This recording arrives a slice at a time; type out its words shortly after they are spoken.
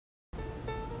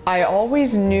I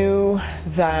always knew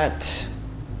that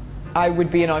I would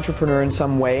be an entrepreneur in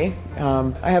some way.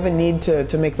 I have a need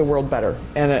to make the world better,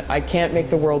 and I can't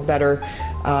make the world better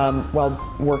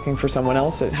while working for someone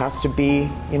else. It has to be,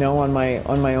 on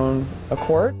my own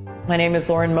accord. My name is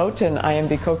Lauren Mote, and I am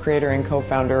the co-creator and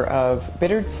co-founder of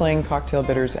Bittered Sling Cocktail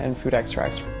Bitters and Food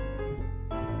Extracts.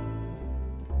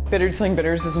 Bittered Sling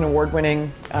Bitters is an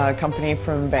award-winning company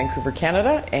from Vancouver,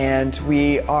 Canada, and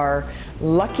we are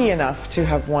lucky enough to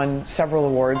have won several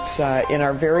awards in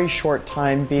our very short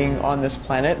time being on this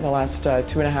planet in the last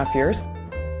 2.5 years.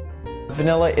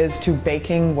 Vanilla is to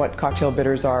baking what cocktail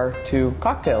bitters are to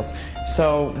cocktails.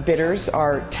 So bitters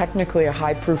are technically a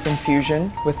high-proof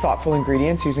infusion with thoughtful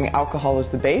ingredients using alcohol as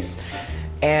the base.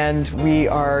 And we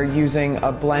are using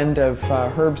a blend of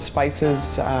herbs,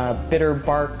 spices, bitter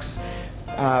barks,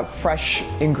 fresh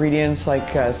ingredients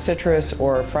like citrus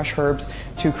or fresh herbs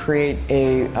to create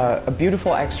a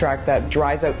beautiful extract that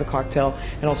dries out the cocktail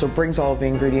and also brings all of the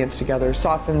ingredients together,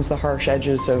 softens the harsh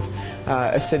edges of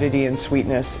acidity and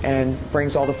sweetness, and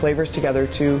brings all the flavors together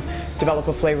to develop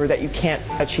a flavor that you can't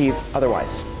achieve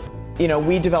otherwise.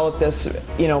 We developed this,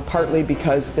 partly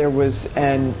because there was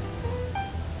a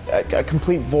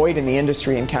complete void in the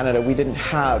industry in Canada. We didn't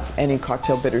have any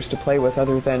cocktail bitters to play with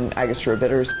other than Angostura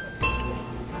bitters.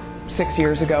 6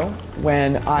 years ago,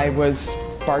 when I was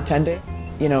bartending,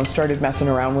 started messing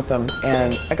around with them,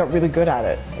 and I got really good at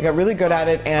it.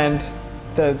 And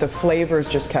the flavors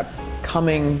just kept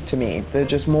coming to me.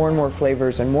 Just more and more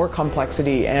flavors and more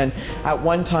complexity. And at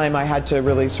one time, I had to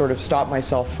really sort of stop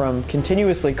myself from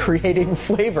continuously creating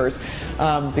flavors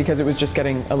because it was just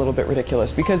getting a little bit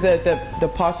ridiculous. Because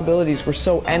the possibilities were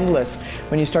so endless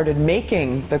when you started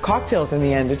making the cocktails in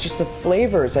the end. It's just the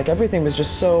flavors, like everything was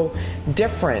just so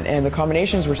different, and the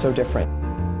combinations were so different.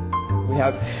 We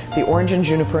have the orange and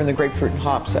juniper and the grapefruit and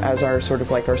hops as our sort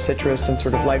of like our citrus and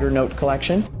sort of lighter note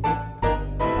collection.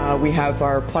 We have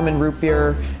our plum and root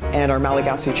beer and our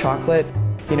Malagasy chocolate,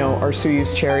 our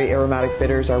Soyuz cherry aromatic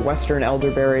bitters, our western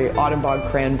elderberry, autumn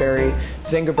bog cranberry,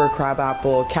 Zingiber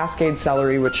crabapple, Cascade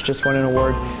celery, which just won an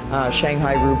award,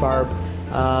 Shanghai rhubarb.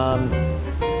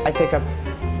 I think I've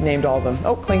named all of them.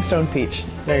 Oh, Clingstone peach.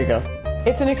 There you go.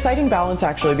 It's an exciting balance,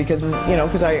 actually, because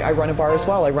I run a bar as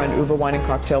well. I run Uva Wine and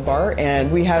Cocktail Bar,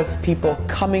 and we have people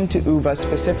coming to Uva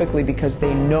specifically because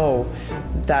they know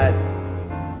that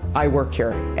I work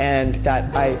here and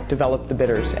that I develop the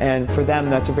bitters, and for them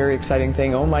that's a very exciting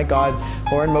thing. Oh my God,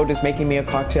 Lauren Mote is making me a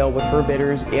cocktail with her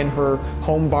bitters in her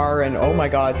home bar, and oh my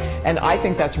God, and I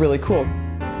think that's really cool.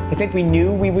 I think we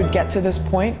knew we would get to this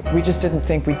point, we just didn't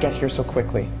think we'd get here so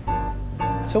quickly.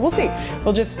 So we'll see.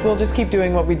 We'll just keep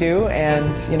doing what we do,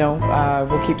 and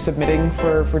we'll keep submitting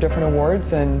for different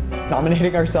awards and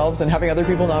nominating ourselves and having other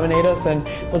people nominate us, and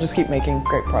we'll just keep making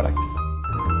great product.